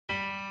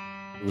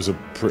It was a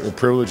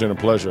privilege and a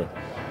pleasure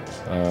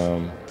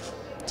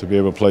to be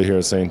able to play here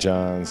at St.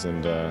 John's,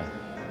 and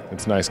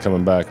it's nice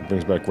coming back. It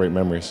brings back great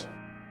memories.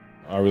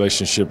 Our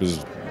relationship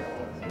is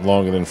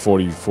longer than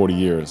 40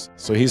 years.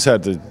 So he's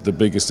had the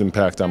biggest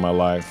impact on my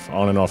life,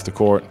 on and off the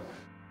court.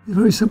 He's a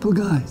very simple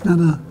guy. He's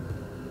not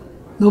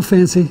no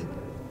fancy.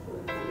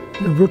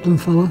 He's a Brooklyn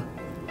fella.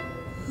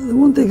 The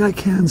one thing I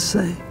can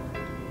say,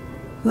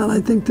 that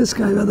I think this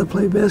guy rather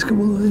play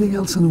basketball than anything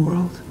else in the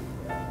world.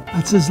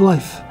 That's his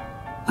life.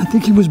 I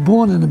think he was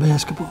born into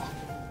basketball.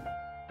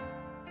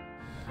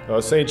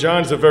 St.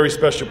 John's is a very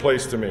special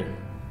place to me.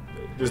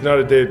 There's not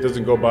a day that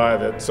doesn't go by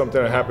that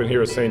something that happened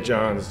here at St.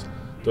 John's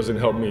doesn't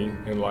help me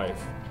in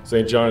life.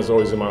 St. John is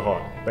always in my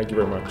heart. Thank you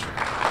very much.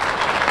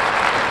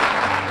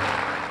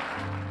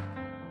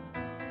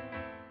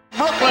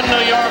 Brooklyn,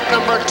 New York,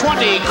 number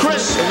 20,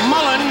 Chris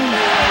Mullin.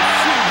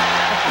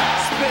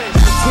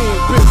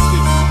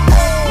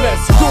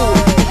 Let's go.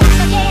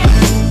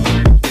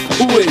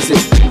 Who is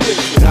it?